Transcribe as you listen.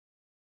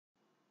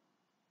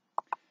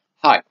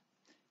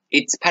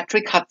It's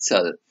Patrick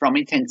Hutzel from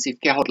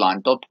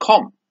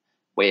IntensiveCareHotline.com,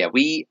 where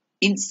we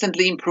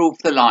instantly improve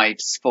the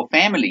lives for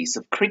families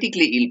of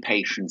critically ill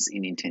patients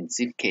in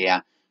intensive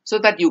care so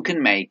that you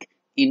can make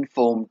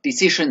informed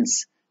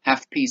decisions,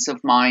 have peace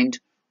of mind,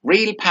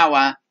 real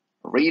power,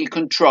 real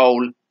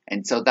control,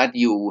 and so that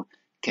you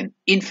can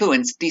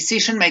influence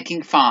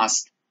decision-making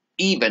fast,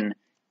 even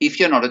if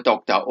you're not a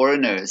doctor or a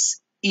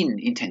nurse in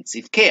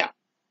intensive care.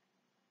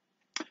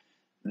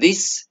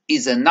 This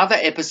is another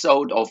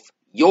episode of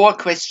Your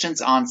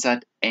Questions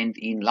Answered, and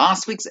in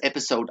last week's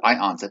episode I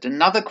answered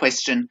another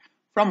question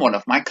from one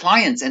of my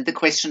clients, and the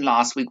question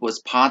last week was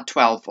part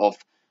 12 of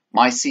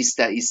my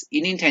sister is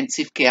in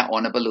intensive care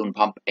on a balloon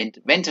pump and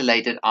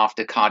ventilated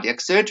after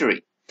cardiac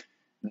surgery.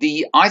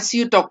 The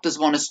ICU doctors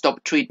want to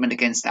stop treatment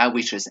against our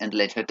wishes and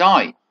let her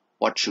die.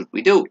 What should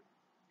we do?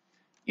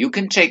 You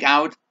can check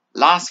out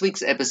last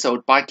week's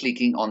episode by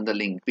clicking on the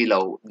link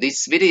below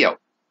this video.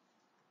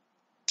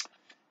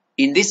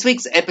 In this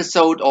week's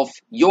episode of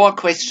Your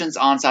Questions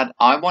Answered,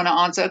 I want to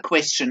answer a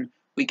question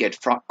we get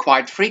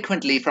quite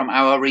frequently from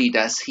our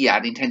readers here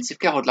at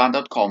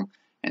IntensiveCareHotline.com,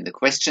 and the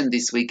question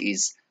this week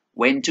is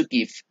when to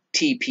give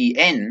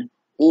TPN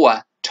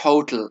or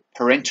total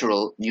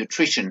parenteral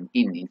nutrition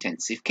in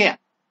intensive care.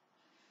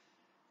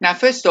 Now,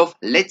 first off,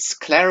 let's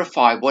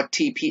clarify what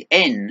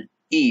TPN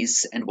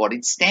is and what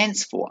it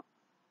stands for.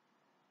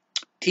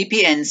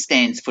 TPN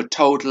stands for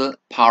total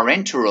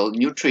parenteral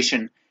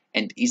nutrition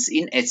and is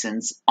in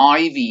essence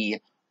IV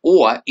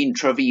or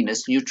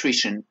intravenous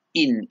nutrition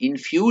in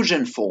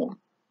infusion form.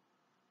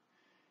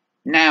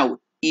 Now,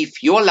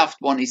 if your loved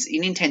one is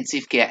in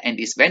intensive care and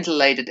is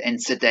ventilated and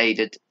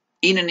sedated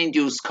in an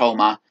induced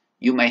coma,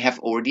 you may have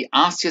already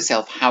asked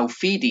yourself how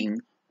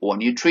feeding or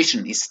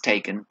nutrition is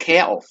taken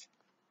care of.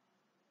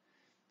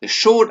 The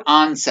short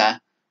answer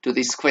to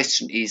this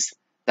question is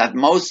that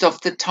most of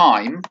the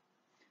time,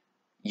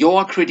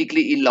 your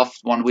critically ill loved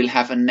one will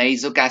have a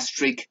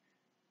nasogastric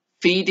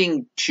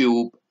feeding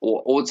tube,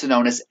 or also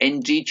known as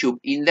NG tube,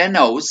 in their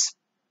nose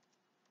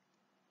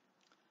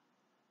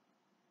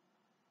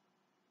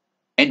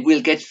and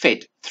will get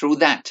fed through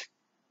that.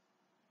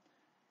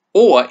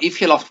 Or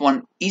if your loved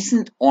one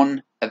isn't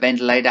on a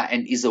ventilator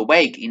and is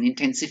awake in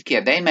intensive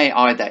care, they may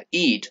either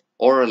eat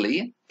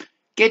orally,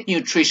 get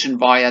nutrition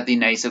via the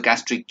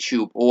nasogastric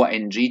tube or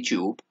NG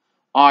tube,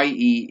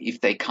 i.e.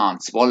 if they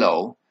can't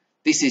swallow.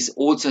 This is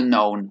also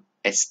known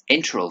as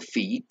enteral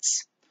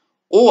feeds.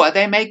 Or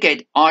they may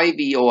get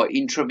IV or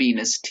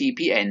intravenous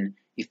TPN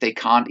if they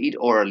can't eat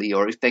orally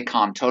or if they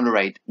can't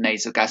tolerate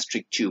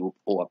nasogastric tube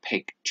or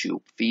PEG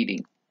tube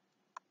feeding.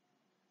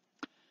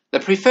 The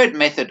preferred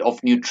method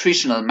of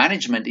nutritional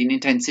management in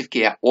intensive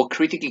care or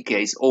critical care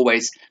is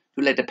always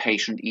to let a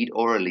patient eat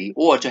orally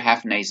or to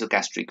have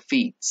nasogastric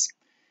feeds.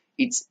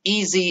 It's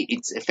easy,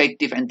 it's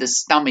effective, and the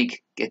stomach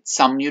gets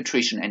some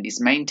nutrition and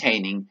is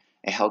maintaining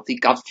a healthy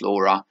gut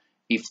flora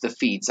if the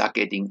feeds are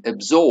getting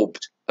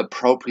absorbed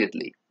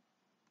appropriately.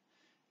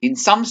 In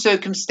some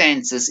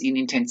circumstances in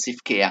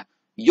intensive care,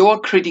 your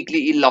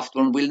critically ill loved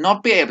one will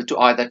not be able to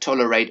either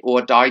tolerate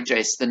or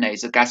digest the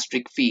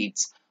nasogastric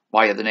feeds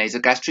via the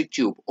nasogastric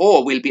tube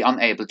or will be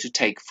unable to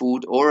take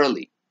food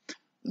orally.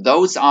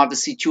 Those are the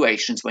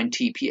situations when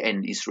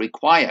TPN is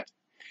required.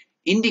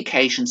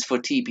 Indications for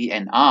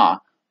TPN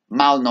are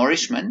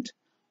malnourishment,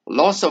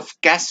 loss of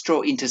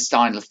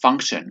gastrointestinal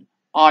function,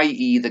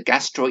 i.e. the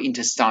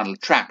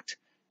gastrointestinal tract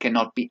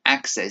cannot be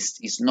accessed,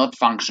 is not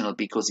functional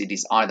because it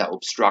is either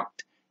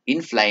obstructed,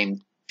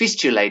 inflamed,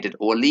 fistulated,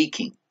 or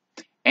leaking,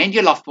 and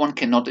your loved one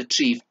cannot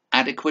achieve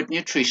adequate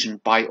nutrition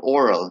by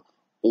oral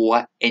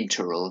or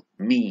enteral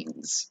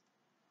means.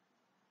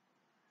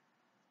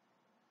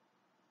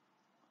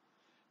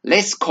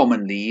 Less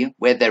commonly,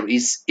 where there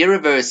is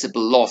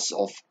irreversible loss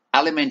of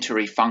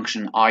alimentary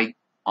function,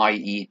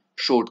 i.e.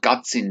 short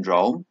gut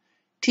syndrome,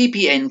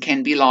 TPN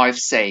can be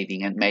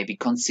life-saving and may be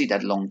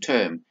considered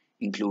long-term,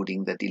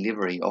 including the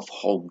delivery of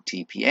home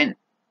TPN.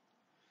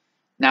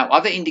 Now,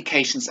 other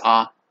indications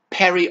are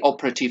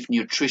perioperative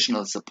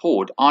nutritional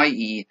support,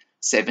 i.e.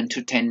 7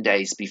 to 10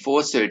 days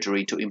before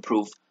surgery to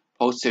improve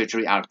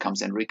post-surgery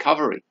outcomes and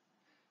recovery.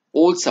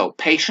 Also,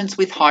 patients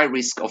with high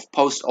risk of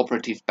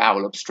post-operative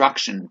bowel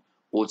obstruction,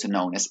 also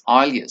known as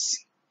ileus,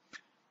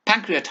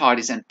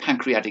 pancreatitis and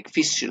pancreatic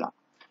fistula,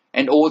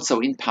 and also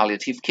in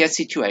palliative care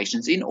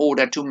situations in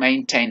order to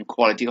maintain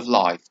quality of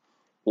life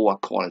or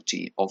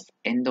quality of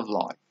end of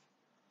life.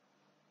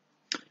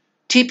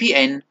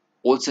 TPN,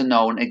 also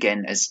known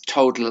again as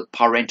total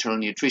parenteral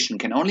nutrition,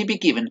 can only be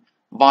given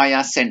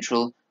via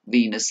central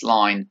venous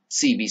line,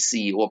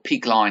 CVC, or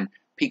PICC line.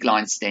 PICC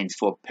line stands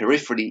for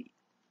peripherally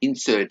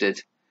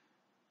inserted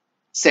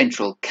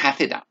central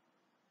catheter.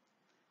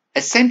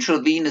 A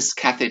central venous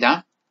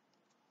catheter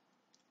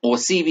or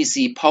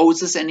CVC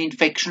poses an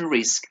infection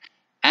risk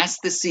as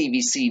the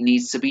CVC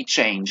needs to be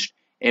changed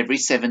every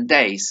 7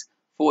 days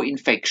for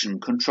infection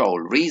control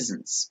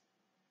reasons.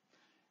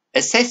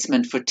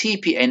 Assessment for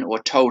TPN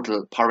or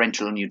total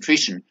parenteral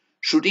nutrition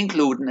should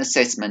include an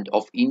assessment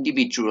of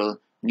individual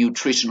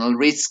nutritional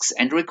risks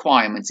and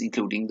requirements,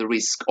 including the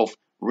risk of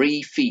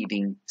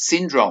refeeding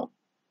syndrome.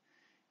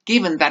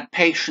 Given that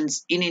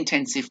patients in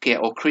intensive care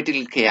or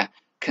critical care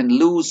can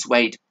lose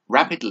weight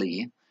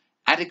rapidly,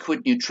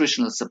 adequate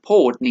nutritional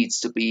support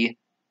needs to be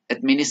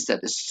administered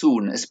as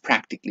soon as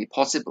practically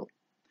possible.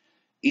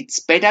 It's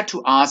better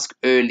to ask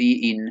early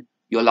in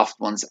your loved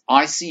one's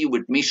ICU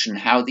admission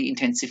how the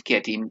intensive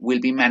care team will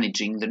be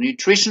managing the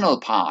nutritional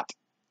part.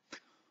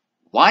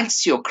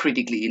 Whilst your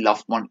critically ill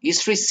loved one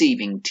is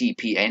receiving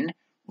TPN,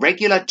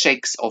 regular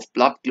checks of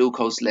blood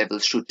glucose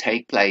levels should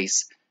take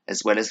place,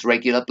 as well as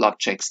regular blood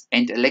checks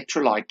and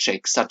electrolyte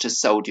checks such as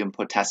sodium,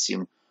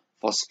 potassium,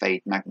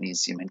 phosphate,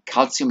 magnesium, and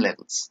calcium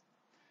levels.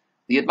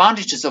 The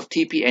advantages of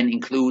TPN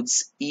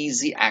includes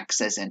easy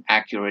access and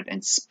accurate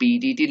and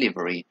speedy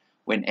delivery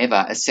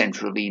whenever a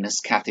central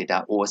venous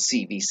catheter or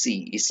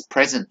CVC is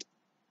present.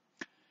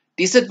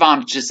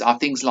 Disadvantages are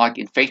things like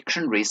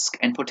infection risk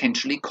and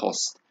potentially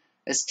cost,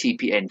 as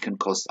TPN can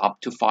cost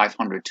up to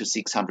 $500 to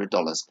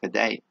 $600 per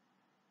day.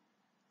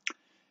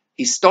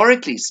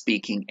 Historically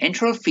speaking,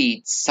 enteral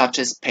feeds such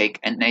as PEG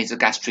and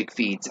nasogastric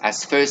feeds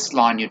as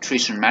first-line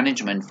nutrition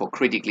management for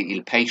critically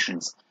ill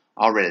patients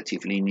are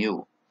relatively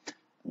new.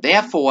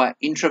 Therefore,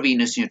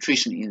 intravenous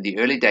nutrition in the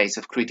early days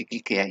of critical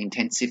care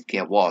intensive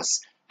care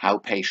was how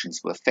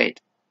patients were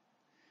fed.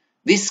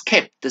 This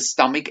kept the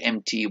stomach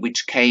empty,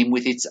 which came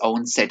with its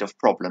own set of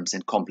problems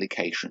and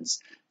complications,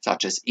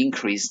 such as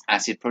increased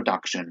acid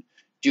production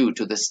due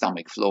to the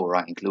stomach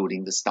flora,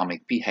 including the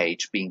stomach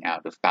pH being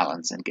out of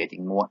balance and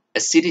getting more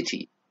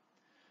acidity.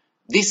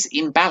 This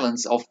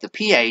imbalance of the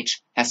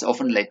pH has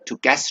often led to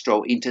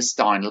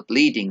gastrointestinal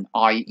bleeding,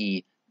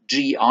 i.e.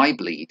 GI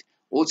bleed,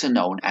 also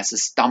known as a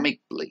stomach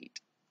bleed.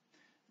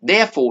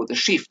 Therefore, the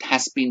shift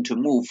has been to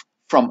move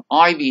from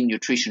IV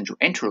nutrition to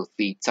enteral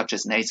feeds, such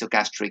as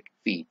nasogastric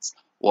feeds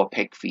or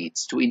PEG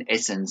feeds, to in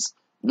essence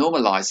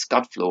normalize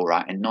gut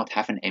flora and not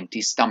have an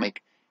empty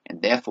stomach,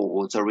 and therefore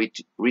also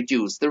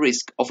reduce the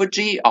risk of a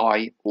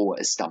GI or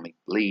a stomach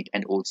bleed,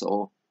 and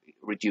also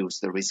reduce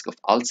the risk of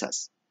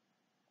ulcers.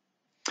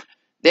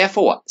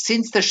 Therefore,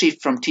 since the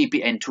shift from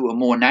TPN to a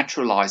more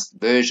naturalized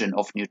version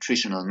of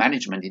nutritional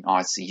management in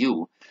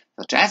ICU,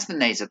 such as the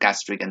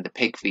nasogastric and the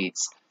PEG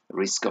feeds, the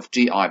risk of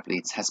GI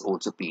bleeds has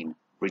also been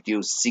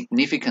reduced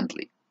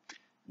significantly.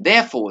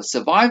 Therefore,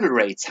 survival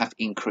rates have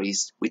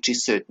increased, which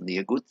is certainly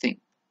a good thing.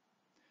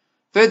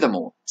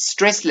 Furthermore,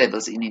 stress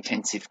levels in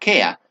intensive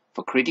care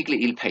for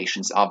critically ill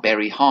patients are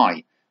very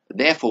high.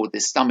 Therefore, the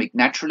stomach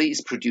naturally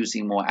is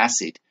producing more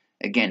acid,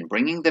 again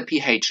bringing the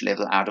pH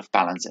level out of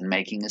balance and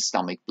making a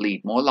stomach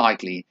bleed more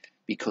likely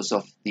because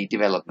of the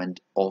development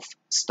of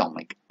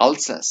stomach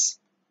ulcers.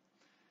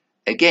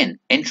 Again,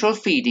 enteral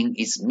feeding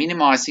is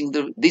minimizing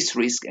this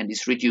risk and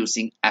is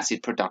reducing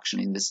acid production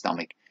in the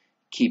stomach,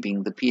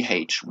 keeping the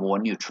pH more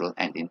neutral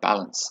and in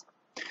balance.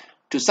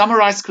 To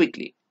summarize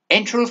quickly,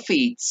 enteral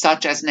feeds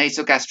such as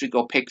nasogastric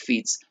or PEG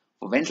feeds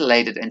for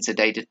ventilated and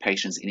sedated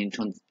patients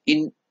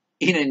in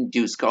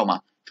induced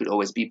coma should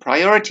always be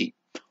priority.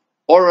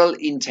 Oral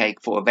intake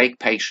for awake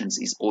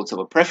patients is also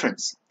a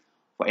preference.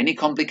 For any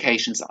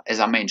complications, as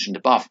I mentioned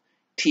above,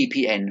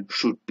 TPN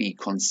should be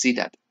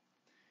considered.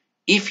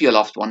 If your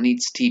loved one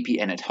needs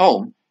TPN at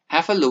home,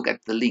 have a look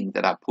at the link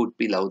that I put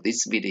below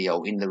this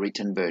video in the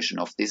written version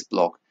of this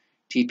blog,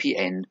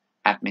 TPN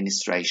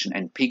Administration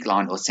and Peak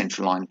Line or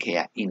Central Line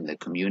Care in the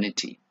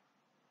Community.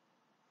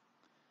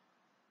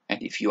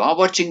 And if you are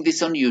watching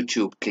this on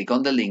YouTube, click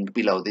on the link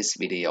below this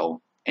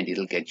video and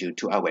it'll get you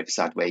to our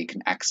website where you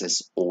can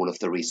access all of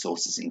the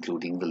resources,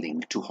 including the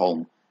link to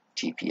Home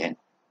TPN.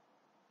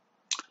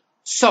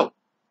 So,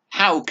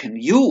 how can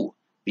you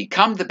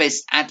become the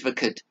best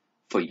advocate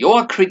for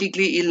your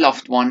critically ill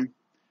loved one?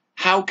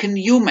 How can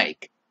you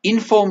make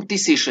informed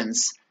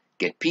decisions,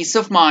 get peace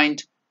of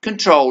mind,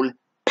 control,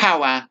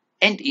 power,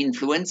 and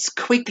influence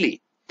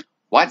quickly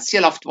once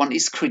your loved one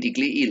is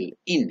critically ill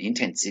in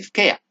intensive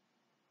care?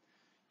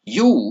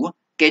 You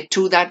get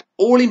to that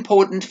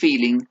all-important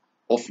feeling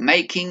of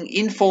making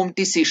informed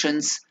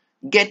decisions,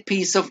 get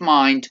peace of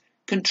mind,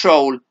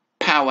 control,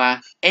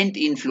 power, and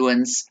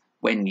influence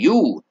when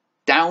you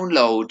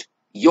download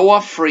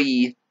your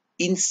free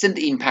Instant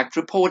Impact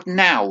Report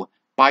now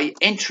by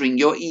entering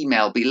your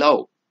email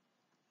below.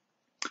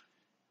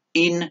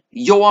 In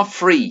your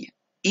free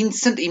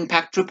Instant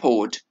Impact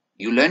Report,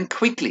 you learn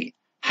quickly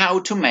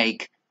how to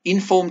make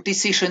informed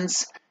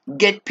decisions,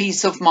 get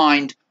peace of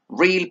mind,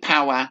 real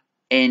power,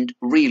 and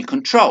real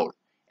control,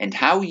 and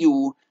how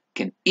you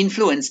can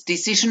influence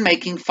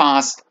decision-making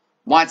fast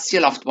whilst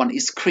your loved one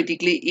is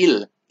critically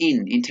ill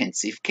in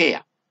intensive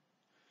care.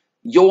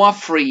 Your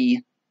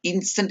free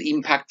Instant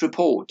Impact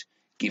Report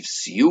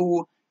gives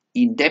you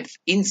in-depth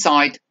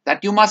insight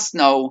that you must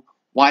know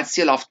whilst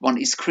your loved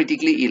one is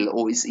critically ill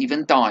or is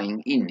even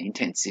dying in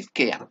intensive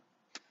care.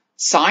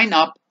 Sign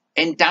up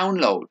and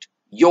download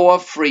your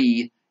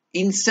free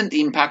Instant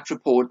Impact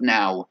Report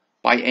now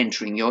by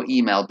entering your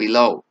email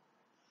below.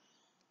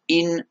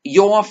 In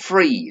your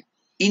free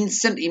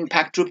Instant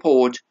Impact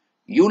Report,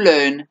 you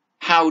learn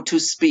how to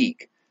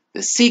speak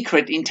the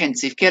secret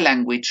intensive care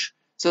language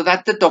so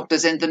that the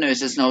doctors and the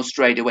nurses know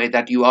straight away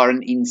that you are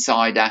an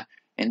insider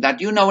and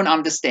that you know and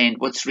understand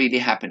what's really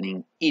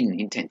happening in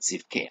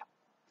intensive care.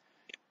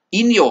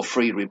 In your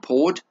free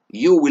report,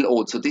 you will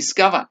also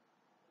discover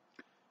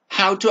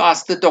how to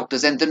ask the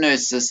doctors and the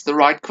nurses the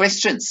right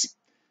questions,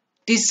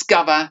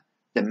 discover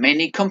the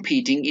many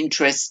competing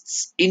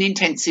interests in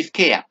intensive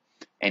care,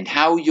 and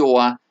how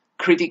your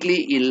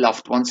critically ill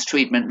loved one's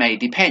treatment may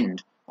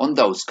depend on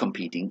those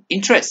competing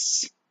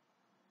interests.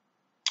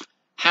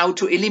 How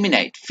to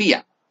eliminate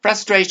fear,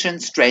 frustration,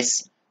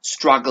 stress,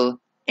 struggle,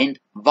 and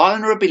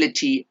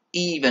vulnerability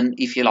even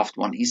if your loved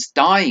one is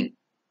dying.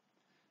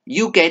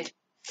 You get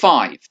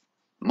 5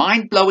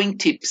 mind-blowing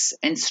tips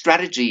and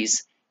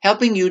strategies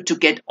helping you to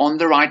get on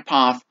the right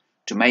path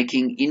to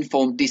making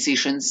informed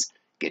decisions,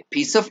 get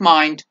peace of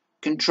mind,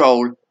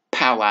 control,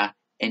 power,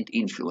 and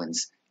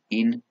influence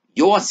in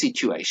your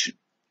situation.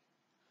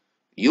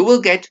 You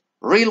will get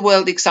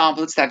real-world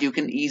examples that you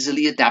can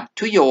easily adapt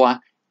to your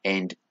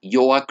and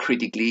your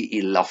critically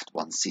ill loved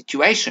one's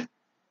situation.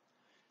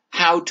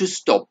 How to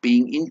stop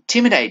being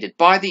intimidated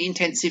by the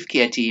intensive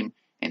care team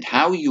and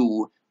how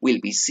you will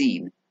be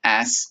seen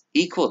as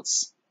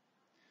equals.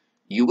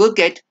 You will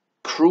get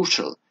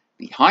crucial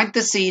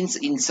behind-the-scenes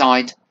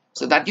insight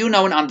so that you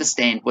know and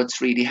understand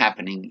what's really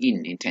happening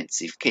in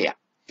intensive care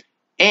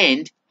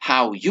and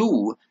how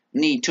you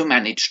need to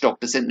manage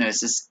doctors and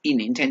nurses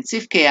in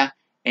intensive care,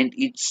 and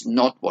it's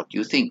not what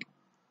you think.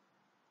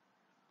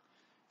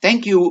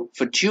 Thank you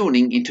for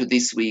tuning into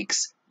this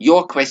week's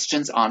Your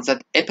Questions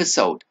Answered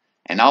episode,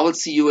 and I will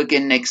see you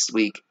again next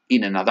week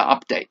in another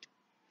update.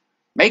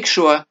 Make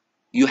sure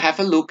you have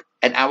a look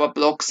at our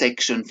blog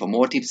section for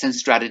more tips and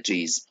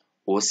strategies,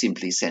 or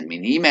simply send me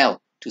an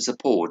email to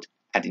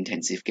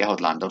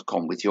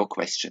support@intensivecarehotline.com with your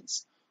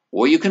questions.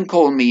 Or you can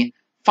call me,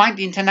 find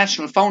the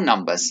international phone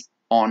numbers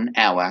on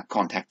our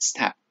contacts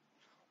tab.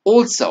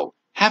 Also,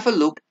 have a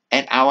look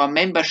at our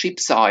membership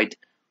site,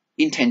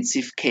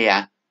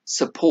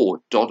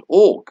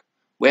 intensivecaresupport.org,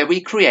 where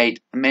we create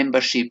a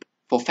membership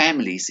for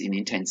families in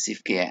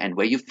intensive care and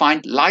where you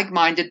find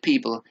like-minded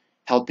people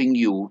helping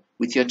you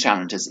with your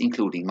challenges,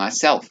 including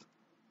myself.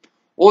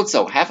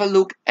 Also, have a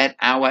look at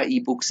our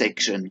ebook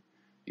section.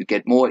 You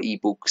get more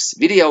ebooks,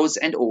 videos,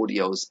 and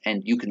audios,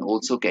 and you can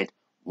also get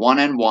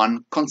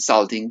one-on-one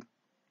consulting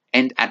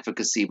and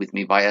advocacy with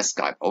me via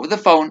Skype, over the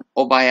phone,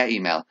 or via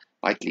email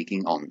by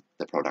clicking on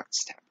the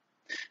products tab.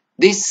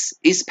 This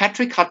is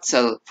Patrick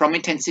Hutzel from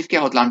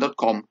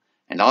intensivecarehotline.com,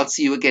 and I'll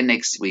see you again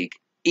next week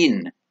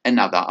in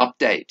another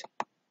update.